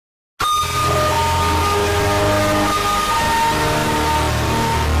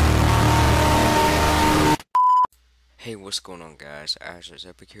What's going on, guys?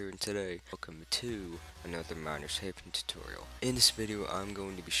 AzurezEpic here, and today welcome to another minor shaping tutorial. In this video I'm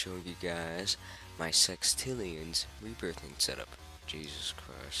going to be showing you guys my Sextillions rebirthing setup. Jesus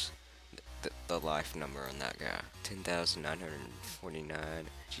Christ, the life number on that guy, 10,949.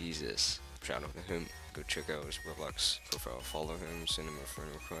 Jesus, shout out to him. Go check out his Roblox profile, follow him, send him a friend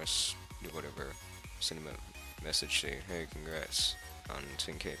request, do whatever, send him a message saying hey, congrats on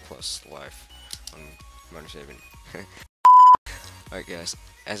 10k plus life on minor shaping. Alright guys,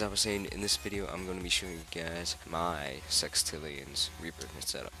 as I was saying, in this video I'm going to be showing you guys my Sextillions rebirthing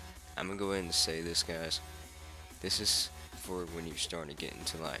setup. I'm going to go ahead and say this, guys. This is for when you're starting to get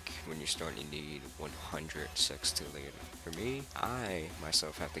into when you're starting to need 100 sextillion. For me, I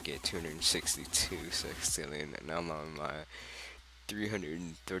myself have to get 262 sextillion, and I'm on my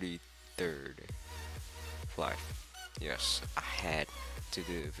 333rd life. Yes, I had to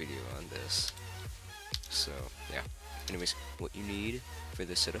do a video on this. So, yeah. Anyways, what you need for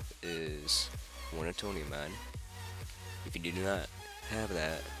this setup is one Elektronomia mine. If you do not have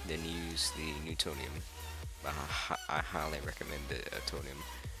that, then use the Newtonium. I highly recommend the Elektronomia.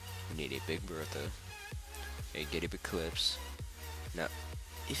 You need a Big Bertha, a gated eclipse. Now,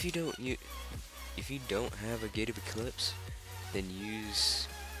 if you don't have a gated eclipse, then use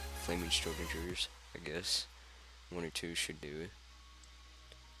flaming Schrodinger's, I guess. One or two should do it.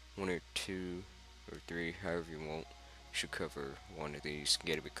 One or two or three, however you want, should cover one of these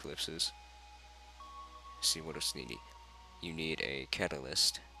gated eclipses. See what else you need. You need a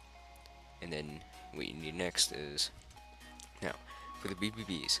catalyst, and then what you need next is, now for the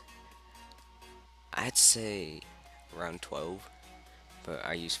BBBs, I'd say around 12, but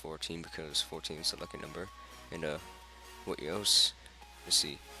I use 14 because 14 is a lucky number. And what else? Let's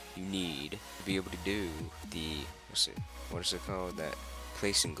see. You need to be able to do the, what is it called? That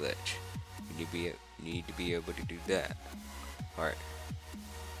placing glitch. You need to be able to do that. Alright.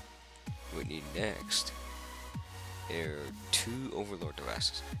 What we need next are 2 Overlord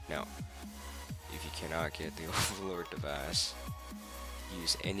devices. Now, if you cannot get the Overlord device,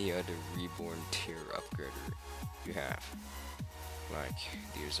 use any other Reborn tier upgrader you have. Like,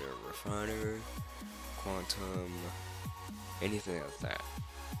 these are Refiner, Quantum, anything like that.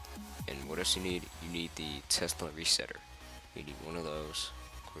 And what else you need? You need the Tesla Resetter. You need one of those.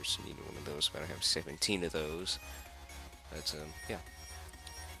 Of course you need one of those, but I have 17 of those. That's yeah.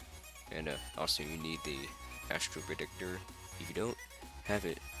 And also you need the Astro Predictor. If you don't have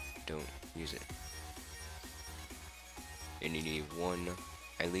it, don't use it. And you need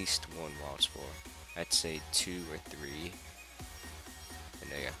at least one wild spore. I'd say 2 or 3.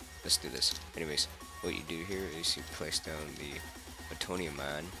 And yeah, let's do this. Anyways, what you do here is you place down the Elektronomia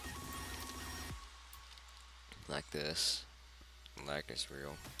mine like this. Lag is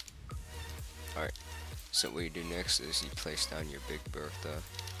real. Alright, so what you do next is you place down your Big Bertha,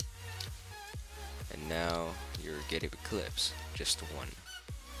 and now your gated eclipse, just one.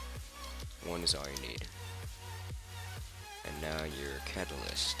 One is all you need. And now your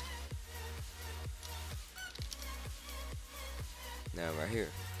catalyst. Now right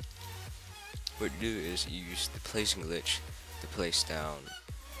here, what you do is you use the placing glitch to place down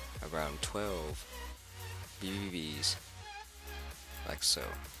around 12 BBBs. Like so.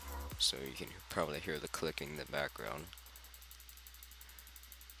 So you can probably hear the clicking in the background.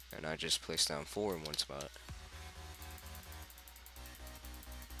 And I just placed down 4 in one spot.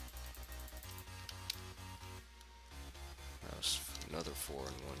 That was another 4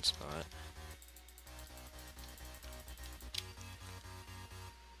 in one spot.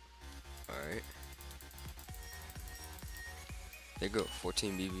 Alright. There you go,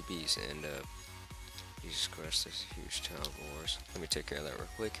 14 BBBs, and Jesus Christ, this huge child wars. Let me take care of that real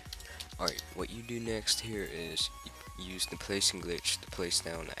quick. Alright, what you do next here is you use the placing glitch to place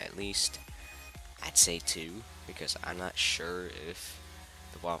down at least, I'd say 2, because I'm not sure if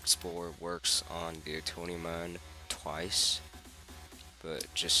the wild spore works on the Elektronomia mine twice, but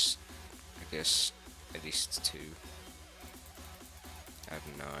just, I guess, at least 2. I have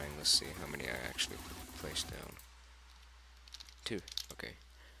 9, let's see how many I actually placed down. 2, okay.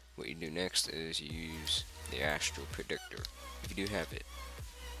 What you do next is you use the Astro Predictor. If you do have it,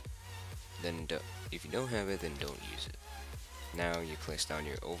 then if you don't have it, then don't use it. Now you place down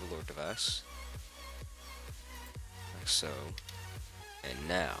your Overlord device, like so, and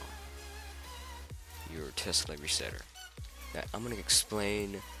now your Tesla Resetter. Now I'm going to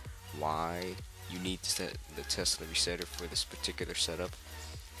explain why you need the Tesla Resetter for this particular setup.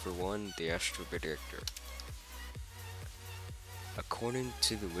 For one, the Astro Predictor. According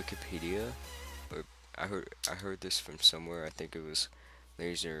to the Wikipedia, or I heard this from somewhere. I think it was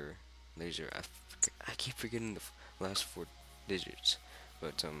Laser. I keep forgetting the last 4 digits.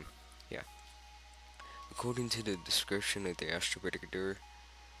 But yeah. According to the description of the Astro Predictor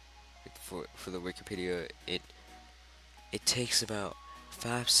for the Wikipedia, it takes about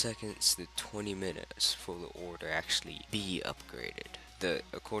 5 seconds to 20 minutes for the ore to actually be upgraded.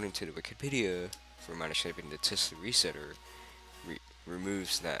 According to the Wikipedia, for minor shaping, the Tesla resetter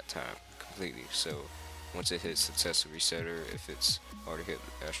removes that time completely. So once it hits the Tesla resetter, if it's already hit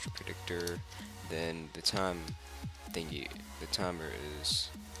the Astro Predictor, then the timer is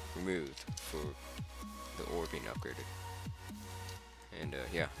removed for the ore being upgraded. And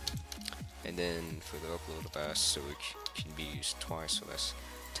yeah. And then for the upload fast, so it can be used twice, so that's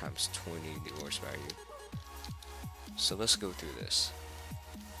times 20 the ore's value. So let's go through this.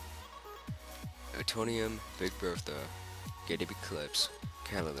 Elektronomia, Big Bertha, Getty Eclipse,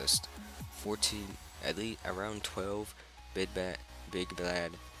 Catalyst, 14, at least around 12 big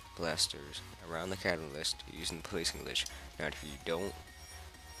bad blasters around the catalyst using the placing glitch. Now if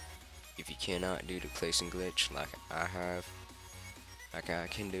you cannot do the placing glitch like I have, like I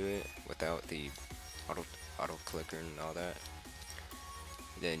can do it without the auto clicker and all that,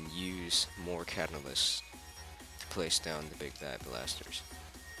 then use more catalysts to place down the big bad blasters.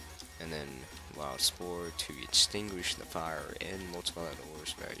 And then Wild Spore to extinguish the fire and multiply the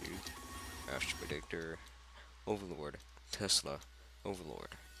ore's value. Astro Predictor, Overlord, Tesla,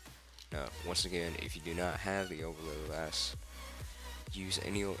 Overlord. Now, once again, if you do not have the Overlord last, use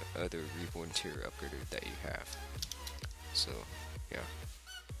any other Reborn tier upgrader that you have. So, yeah.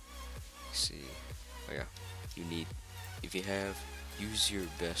 See, oh yeah, if you have, use your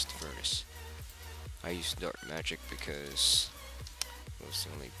best furnace. I use Dark Magic because it was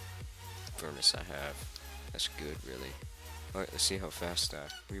the only furnace I have. That's good, really. Alright, let's see how fast I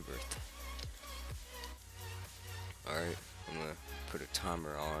rebirth. Alright, I'm gonna put a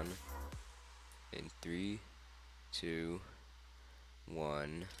timer on in 3, 2,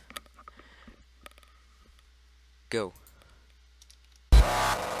 1, go.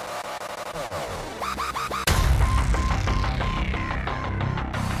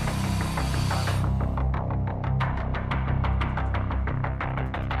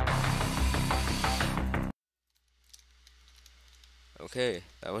 Okay,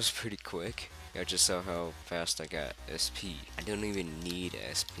 that was pretty quick. I just saw how fast I got SP. I don't even need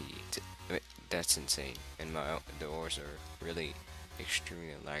SP. That's insane. And the ores are really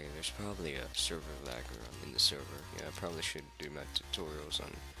extremely laggy. There's probably a server lagger in the server. Yeah, I probably should do my tutorials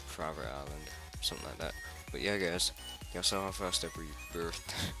on Forever Island, something like that. But yeah, guys, y'all saw how fast I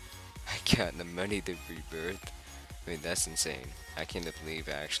rebirthed. I got the money to rebirth. I mean, that's insane. I can't believe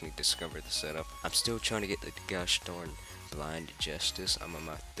I actually discovered the setup. I'm still trying to get the gosh darn blind justice. I'm on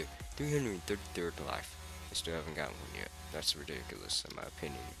my 333rd life. I still haven't gotten one yet. That's ridiculous in my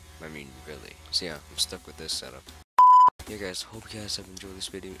opinion. I mean, really. So yeah, I'm stuck with this setup. Yeah guys, hope you guys have enjoyed this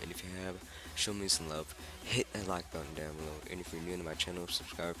video, and if you have, show me some love. Hit that like button down below, and if you're new to my channel,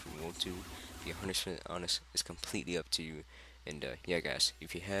 subscribe if you want to. Be 100% honest, it's completely up to you. And yeah guys,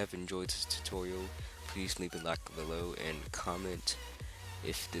 if you have enjoyed this tutorial, please leave a like below and comment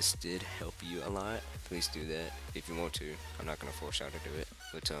if this did help you a lot. Please do that if you want to. I'm not gonna force you to do it.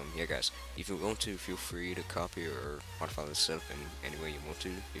 But yeah guys, if you want to, feel free to copy or modify this setup in any way you want to.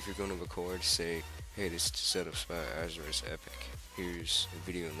 If you're gonna record, say, hey, this setup's by AzurezEpic. Here's a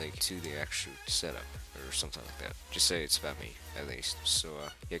video link to the actual setup or something like that. Just say it's about me, at least. So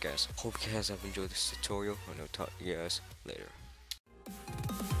yeah guys, hope you guys have enjoyed this tutorial, and I'll talk to you guys later.